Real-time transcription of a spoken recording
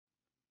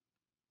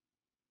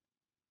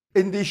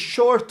In this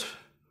short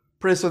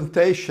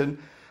presentation,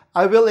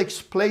 I will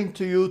explain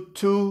to you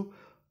two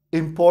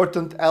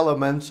important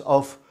elements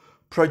of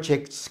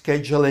project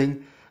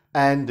scheduling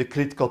and the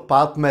critical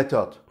path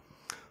method.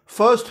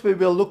 First, we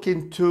will look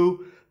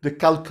into the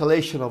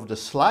calculation of the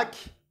slack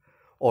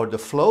or the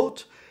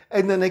float,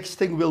 and the next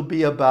thing will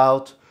be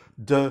about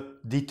the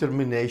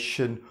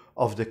determination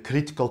of the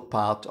critical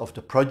path of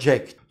the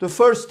project. The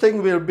first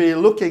thing we'll be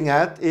looking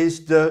at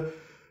is the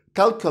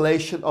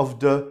calculation of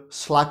the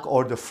slack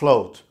or the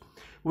float.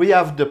 We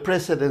have the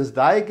precedence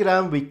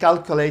diagram. We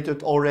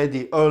calculated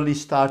already early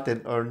start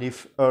and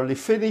early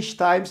finish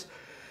times.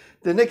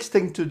 The next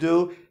thing to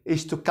do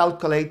is to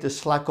calculate the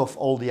slack of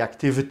all the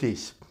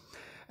activities.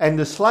 And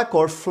the slack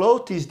or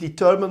float is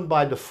determined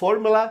by the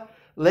formula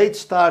late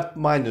start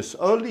minus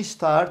early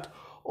start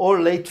or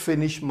late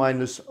finish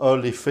minus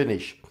early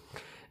finish.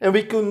 And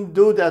we can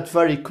do that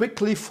very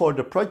quickly for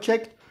the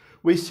project.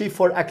 We see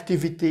for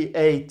activity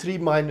A, 3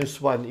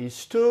 minus 1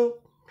 is 2.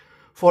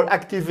 For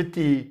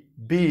activity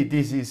B,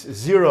 this is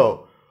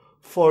 0.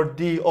 For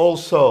D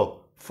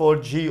also, for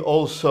G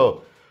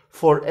also,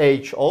 for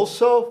H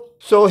also.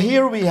 So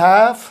here we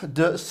have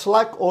the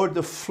slack or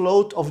the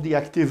float of the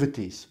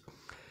activities.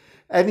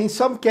 And in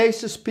some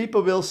cases,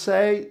 people will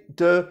say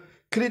the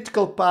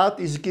critical path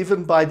is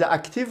given by the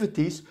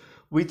activities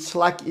with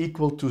slack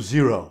equal to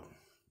 0.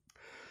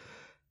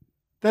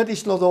 That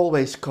is not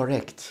always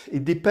correct.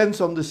 It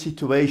depends on the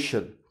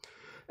situation.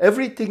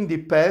 Everything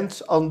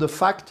depends on the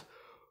fact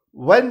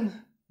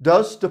when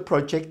does the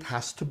project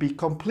has to be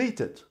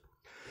completed.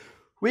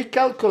 We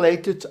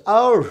calculated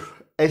our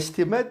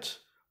estimate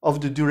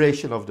of the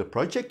duration of the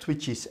project,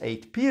 which is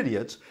 8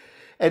 periods,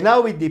 and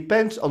now it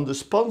depends on the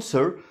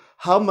sponsor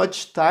how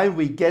much time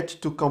we get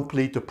to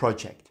complete the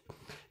project.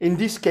 In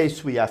this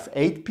case, we have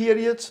 8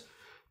 periods.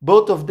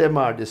 Both of them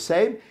are the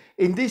same.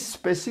 In this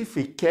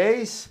specific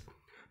case,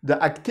 the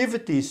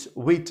activities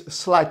with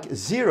slack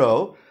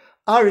 0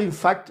 are in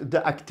fact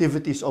the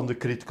activities on the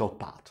critical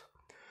path.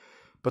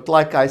 But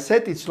like I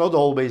said, it's not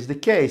always the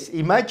case.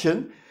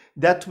 Imagine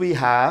that we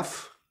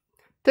have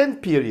 10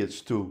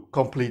 periods to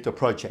complete a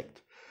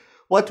project.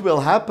 What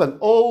will happen?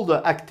 All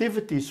the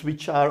activities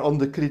which are on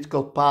the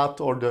critical path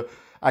or the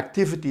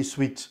activities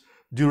with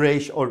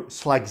duration or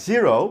slack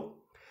 0,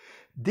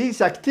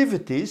 these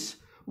activities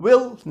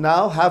will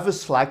now have a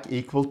slack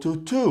equal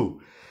to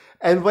 2.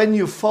 And when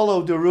you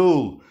follow the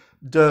rule,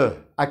 the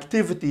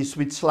activities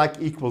with slack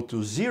equal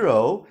to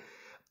 0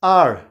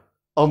 are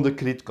on the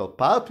critical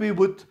path, we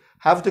would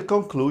have the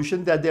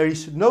conclusion that there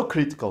is no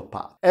critical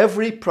path.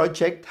 Every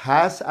project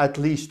has at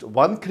least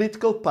one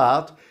critical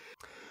path.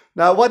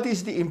 Now, what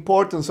is the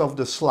importance of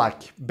the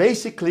slack?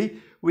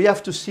 Basically, we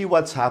have to see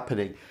what's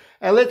happening.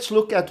 And let's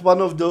look at one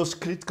of those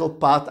critical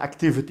path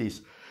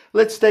activities.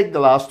 Let's take the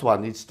last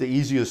one. It's the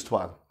easiest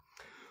one.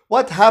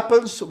 What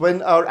happens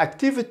when our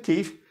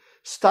activity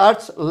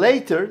starts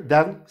later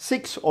than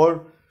 6,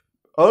 or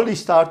early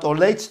start or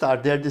late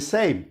start? They're the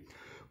same.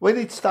 When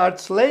it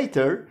starts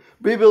later,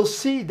 we will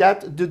see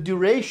that the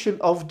duration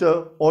of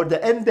the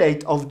end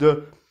date of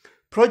the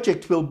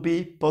project will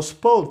be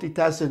postponed. It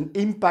has an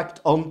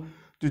impact on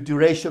the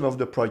duration of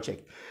the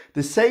project.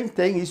 The same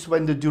thing is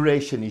when the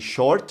duration is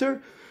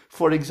shorter.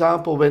 For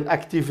example, when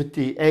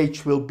activity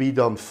H will be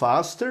done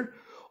faster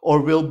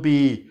or will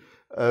be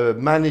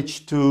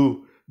managed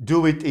to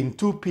do it in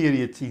 2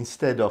 periods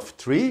instead of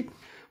 3,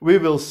 we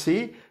will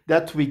see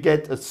that we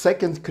get a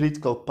second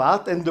critical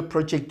path and the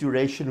project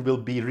duration will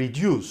be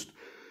reduced.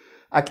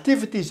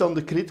 Activities on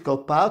the critical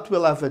path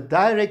will have a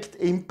direct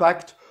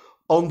impact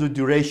on the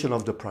duration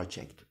of the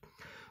project.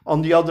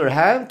 On the other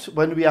hand,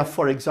 when we have,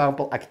 for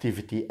example,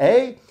 activity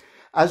A,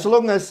 as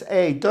long as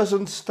A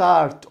doesn't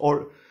start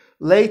or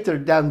later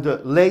than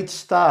the late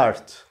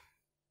start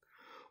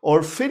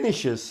or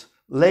finishes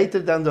later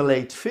than the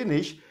late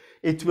finish,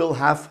 it will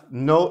have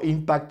no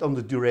impact on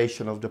the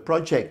duration of the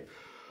project.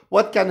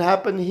 What can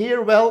happen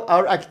here? Well,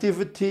 our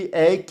activity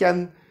A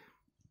can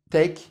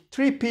take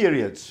 3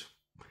 periods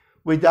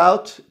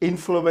without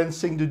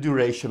influencing the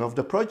duration of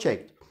the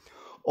project.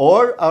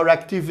 Or our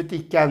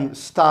activity can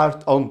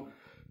start on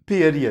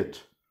period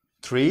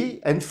 3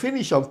 and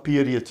finish on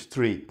period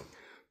 3.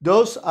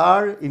 Those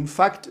are in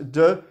fact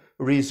the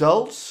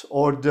results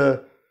or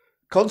the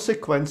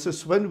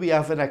consequences when we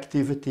have an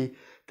activity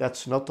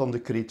that's not on the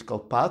critical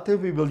path,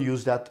 and we will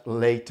use that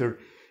later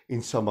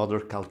in some other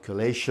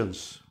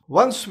calculations.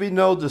 Once we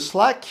know the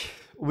slack,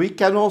 we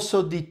can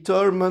also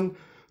determine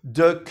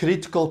the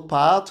critical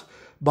path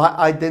by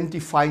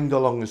identifying the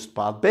longest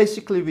path.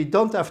 Basically, we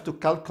don't have to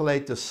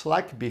calculate the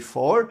slack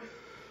before,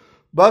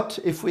 but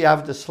if we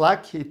have the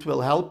slack, it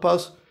will help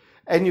us.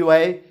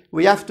 Anyway,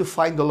 we have to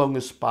find the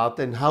longest path,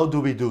 and how do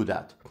we do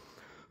that?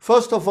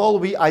 First of all,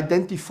 we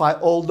identify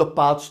all the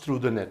paths through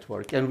the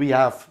network, and we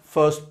have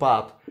first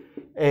path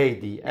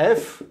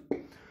ADF,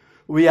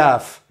 we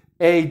have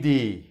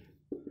ADGH,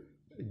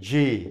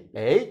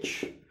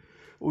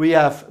 we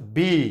have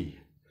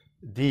BDF,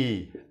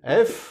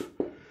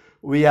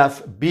 we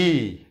have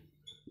BDGH,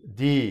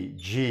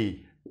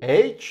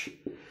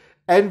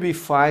 and we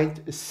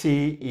find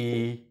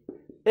CEH.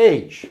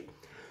 age.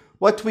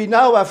 What we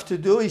now have to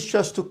do is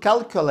just to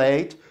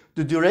calculate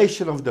the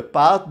duration of the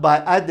path by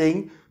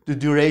adding the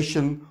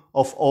duration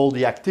of all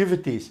the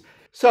activities.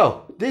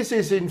 So this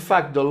is in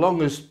fact the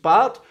longest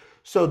path.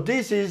 So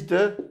this is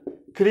the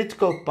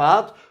critical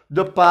path,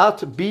 the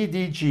path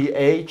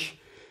BDGH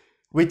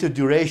with a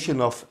duration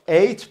of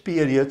 8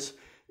 periods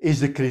is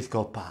the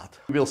critical path.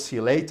 We'll see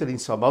later in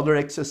some other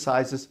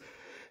exercises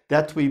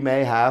that we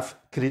may have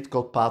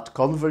critical path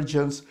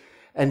convergence,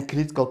 and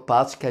critical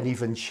paths can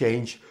even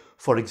change,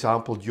 for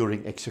example,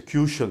 during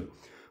execution.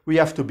 We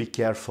have to be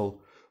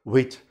careful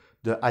with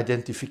the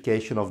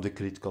identification of the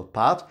critical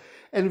path,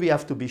 and we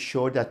have to be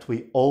sure that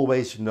we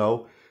always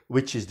know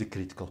which is the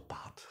critical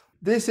path.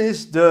 This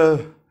is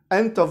the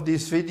end of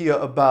this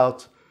video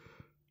about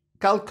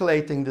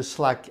calculating the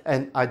slack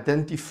and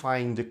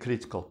identifying the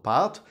critical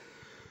path.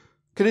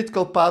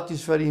 Critical path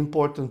is very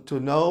important to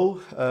know.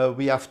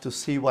 We have to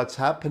see what's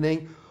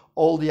happening.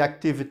 All the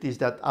activities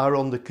that are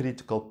on the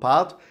critical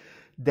path,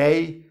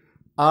 they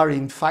are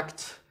in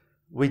fact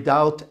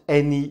without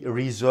any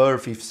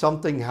reserve. If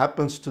something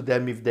happens to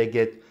them, if they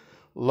get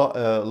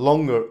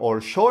longer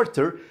or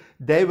shorter,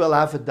 they will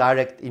have a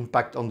direct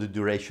impact on the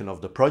duration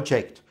of the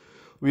project.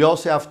 We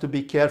also have to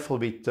be careful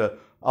with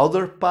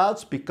other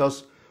paths,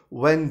 because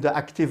when the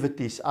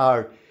activities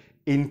are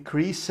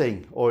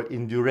increasing or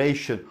in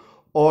duration,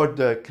 or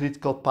the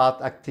critical path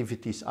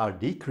activities are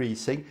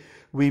decreasing,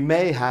 we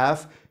may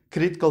have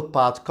critical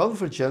path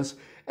convergence,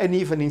 and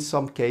even in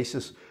some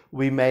cases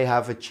we may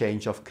have a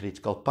change of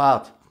critical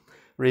path.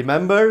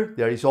 Remember,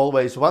 there is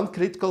always one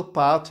critical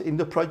path in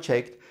the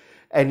project,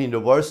 and in the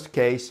worst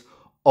case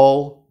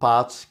all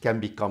paths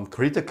can become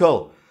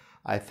critical.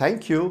 I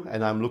thank you,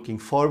 and I'm looking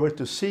forward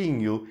to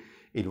seeing you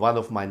in one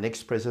of my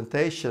next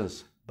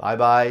presentations. Bye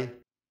bye.